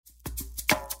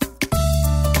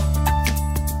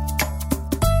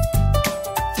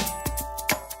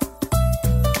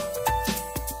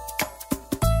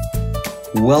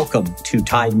Welcome to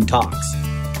Tide & Talks.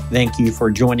 Thank you for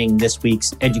joining this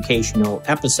week's educational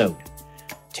episode.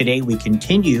 Today we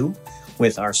continue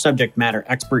with our subject matter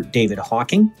expert, David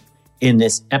Hawking. In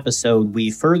this episode,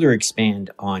 we further expand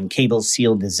on cable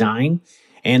seal design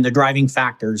and the driving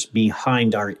factors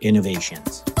behind our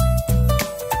innovations.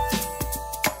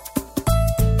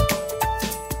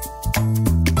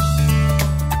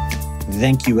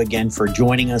 Thank you again for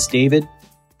joining us, David.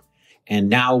 And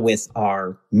now with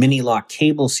our mini-lock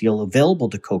cable seal available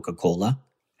to Coca-Cola,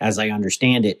 as I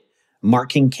understand it,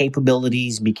 marking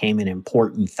capabilities became an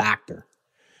important factor.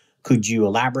 Could you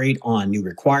elaborate on new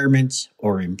requirements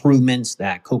or improvements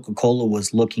that Coca-Cola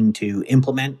was looking to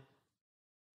implement?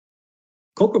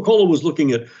 Coca-Cola was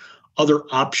looking at other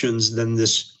options than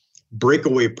this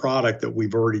breakaway product that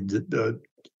we've already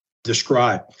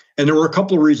described. And there were a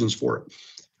couple of reasons for it.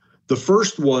 The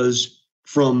first was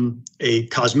from a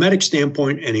cosmetic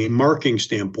standpoint and a marking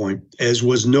standpoint. As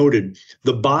was noted,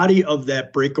 the body of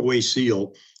that breakaway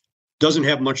seal doesn't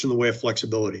have much in the way of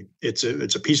flexibility. It's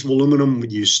a piece of aluminum.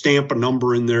 You stamp a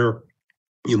number in there.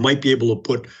 You might be able to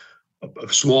put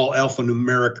a small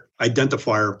alphanumeric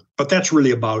identifier, but that's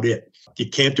really about it. You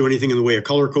can't do anything in the way of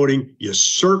color coding. You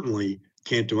certainly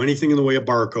can't do anything in the way of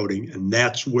barcoding, and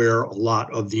that's where a lot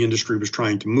of the industry was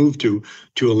trying to move to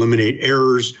eliminate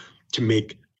errors, to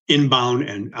make inbound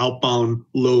and outbound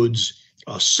loads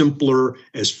simpler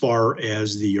as far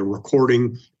as the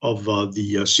recording of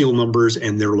the seal numbers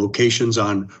and their locations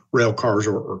on rail cars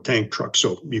or tank trucks.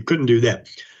 So you couldn't do that.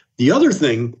 The other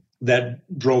thing that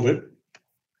drove it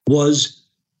was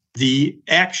the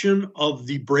action of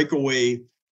the breakaway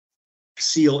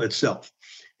seal itself.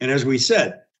 And as we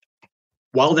said,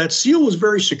 while that seal was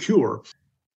very secure,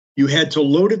 you had to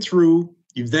load it through.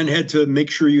 You then had to make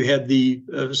sure you had the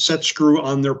set screw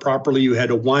on there properly. You had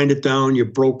to wind it down. You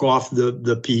broke off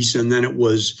the piece, and then it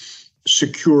was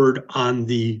secured on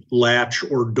the latch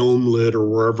or dome lid or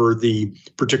wherever the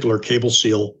particular cable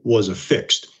seal was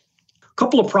affixed. A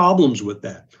couple of problems with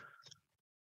that.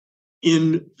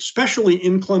 Especially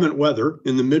inclement weather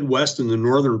in the Midwest and the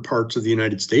northern parts of the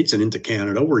United States and into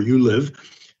Canada, where you live,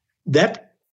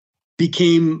 that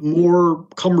became more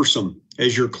cumbersome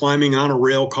as you're climbing on a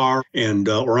rail car and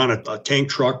or on a tank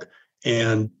truck,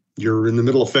 and you're in the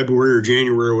middle of February or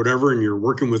January or whatever, and you're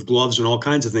working with gloves and all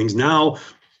kinds of things. Now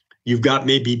you've got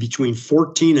maybe between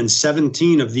 14 and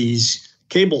 17 of these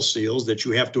cable seals that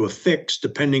you have to affix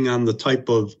depending on the type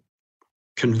of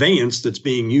conveyance that's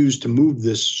being used to move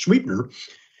this sweetener.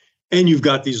 And you've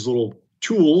got these little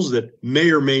tools that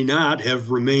may or may not have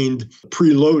remained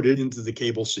preloaded into the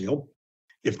cable seal.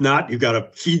 If not, you've got to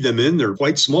feed them in. They're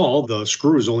quite small. The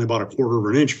screw is only about 1/4 of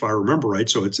an inch, if I remember right.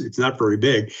 So it's not very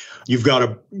big. You've got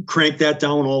to crank that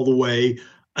down all the way.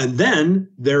 And then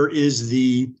there is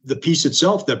the piece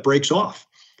itself that breaks off.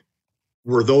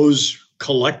 Were those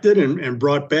collected and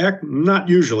brought back? Not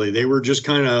usually. They were just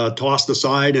kind of tossed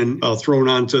aside and thrown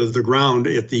onto the ground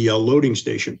at the loading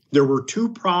station. There were two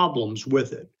problems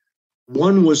with it.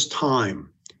 One was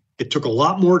time. It took a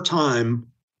lot more time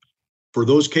for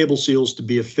those cable seals to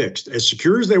be affixed, as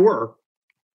secure as they were.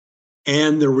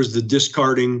 And there was the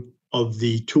discarding of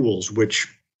the tools, which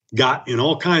got in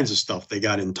all kinds of stuff. They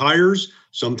got in tires.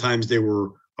 Sometimes they were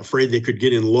afraid they could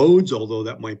get in loads, although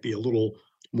that might be a little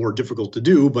more difficult to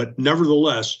do. But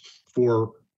nevertheless,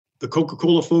 for the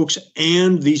Coca-Cola folks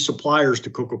and the suppliers to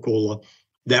Coca-Cola,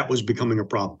 that was becoming a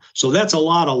problem. So that's a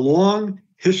lot of long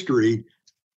history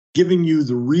giving you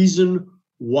the reason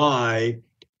why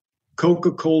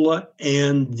Coca-Cola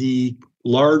and the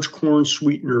large corn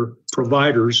sweetener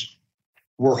providers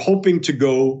were hoping to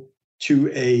go to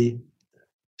a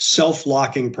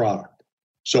self-locking product.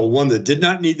 So one that did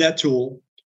not need that tool,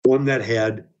 one that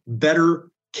had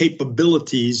better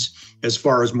capabilities as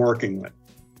far as marking went.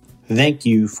 Thank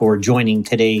you for joining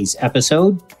today's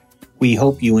episode. We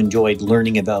hope you enjoyed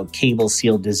learning about cable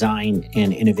seal design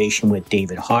and innovation with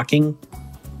David Hawking.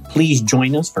 Please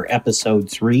join us for episode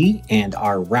 3 and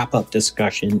our wrap-up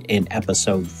discussion in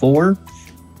episode 4.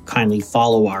 Kindly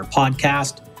follow our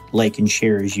podcast, like and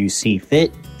share as you see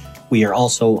fit. We are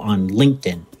also on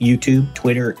LinkedIn, YouTube,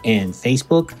 Twitter, and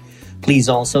Facebook. Please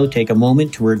also take a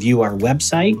moment to review our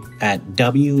website at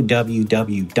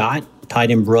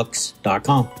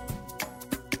www.tideandbrooks.com.